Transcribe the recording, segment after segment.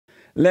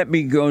Let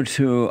me go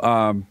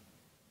to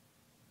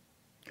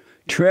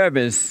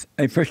Travis,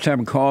 a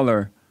first-time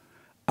caller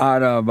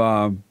out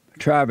of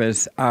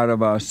Travis out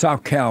of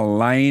South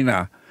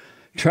Carolina.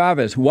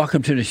 Travis,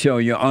 welcome to the show.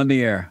 You're on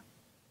the air.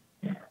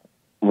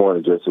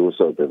 Morning, Jesse. What's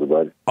up,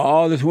 everybody?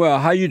 All is well.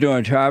 How you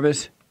doing,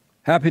 Travis?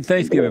 Happy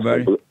Thanksgiving,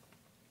 buddy.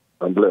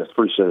 I'm blessed.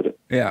 Appreciate it.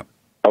 Yeah.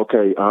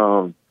 Okay.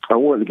 I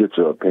wanted to get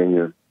your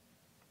opinion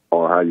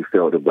on how you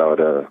felt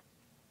about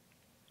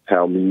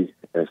how me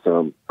and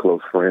some close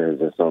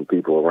friends and some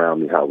people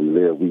around me, how we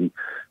live.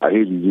 I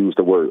hear you use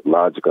the word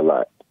logic a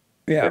lot.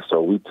 Yeah. And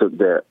so we took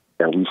that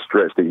and we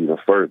stretched it even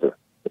further.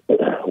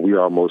 We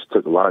almost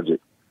took logic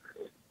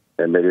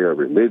and made it a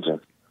religion.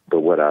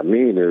 But what I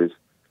mean is,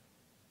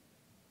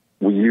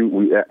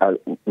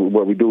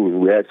 what we do is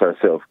we ask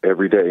ourselves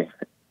every day,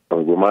 and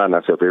we remind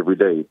ourselves every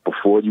day,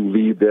 before you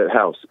leave that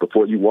house,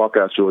 before you walk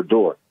out your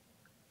door,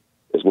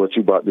 is what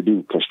you about to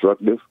do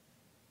constructive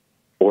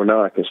or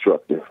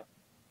non-constructive?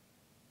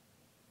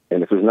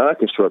 And if it's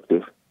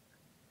non-constructive,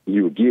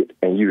 you get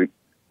and you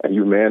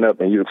man up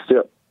and you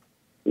accept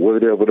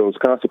whatever those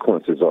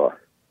consequences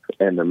are.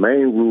 And the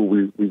main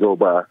rule we go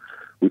by,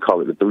 we call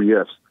it the 3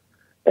 F's.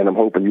 And I'm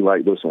hoping you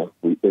like this one.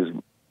 It's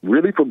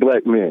really for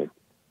black men,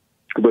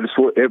 but it's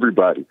for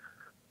everybody,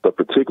 but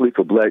particularly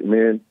for black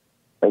men.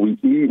 And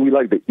we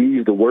like to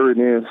ease the word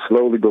in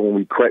slowly, but when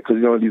we crack,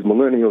 because these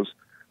millennials,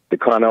 they're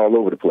kind of all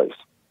over the place.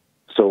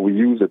 So we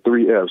use the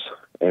 3 F's,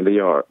 and they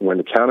are: when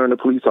encountering a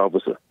police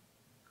officer,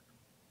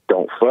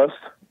 don't fuss,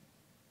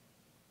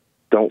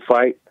 don't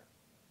fight,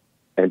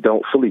 and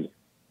don't flee.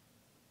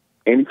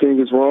 Anything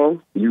is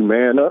wrong, you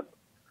man up.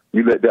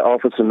 You let the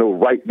officer know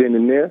right then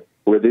and there,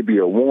 whether it be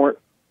a warrant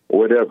or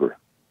whatever.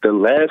 The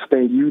last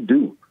thing you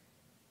do,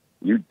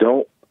 you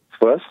don't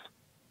fuss,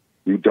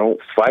 you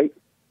don't fight,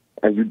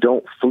 and you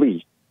don't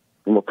flee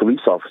from a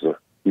police officer.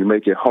 You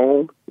make it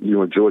home,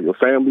 you enjoy your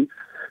family.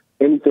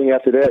 Anything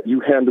after that,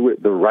 you handle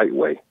it the right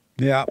way.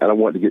 Yeah. And I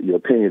want to get your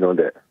opinion on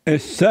that.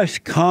 It's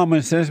such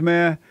common sense,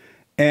 man.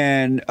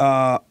 And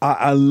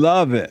I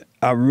love it.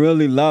 I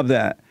really love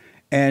that.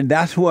 And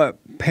that's what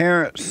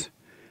parents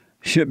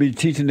should be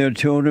teaching their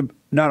children,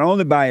 not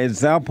only by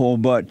example,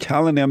 but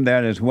telling them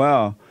that as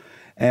well.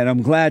 And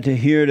I'm glad to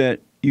hear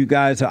that you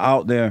guys are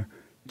out there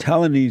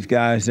telling these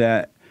guys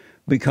that,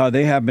 because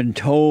they have been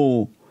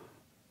told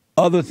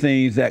other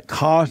things that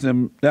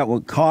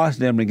would cause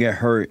them to get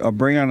hurt or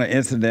bring on an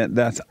incident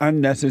that's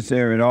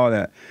unnecessary and all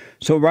that.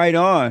 So right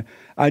on.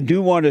 I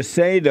do want to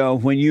say, though,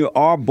 when you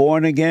are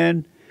born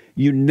again,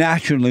 you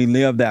naturally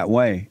live that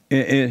way.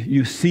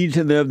 You see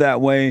to live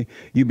that way.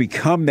 You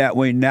become that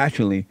way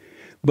naturally.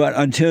 But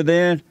until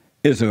then,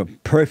 it's a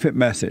perfect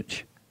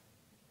message.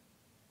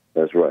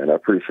 That's right. I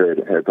appreciate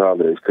it. Happy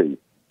holidays to you.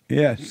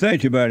 Yeah,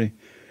 thank you, buddy.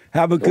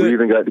 Have a good. We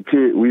even got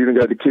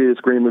the kids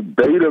screaming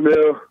 "Beta,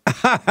 Mel."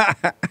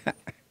 Beta.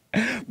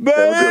 Have a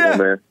good one,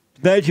 man.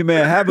 Thank you,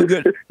 man. Have a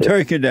good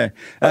Turkey Day.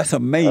 That's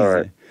amazing. All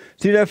right.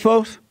 See that,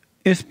 folks?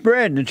 It's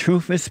spreading. The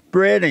truth is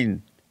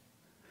spreading.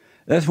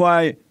 That's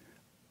why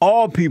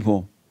all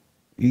people,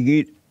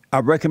 I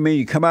recommend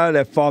you come out of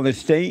that fallen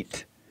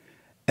state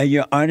and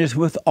you're honest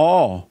with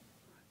all.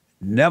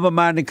 Never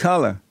mind the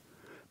color.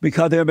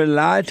 Because they've been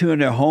lied to in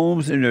their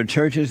homes, in their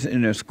churches,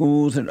 in their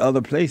schools, and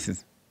other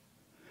places.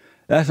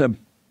 That's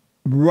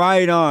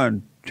right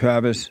on,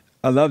 Travis.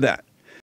 I love that.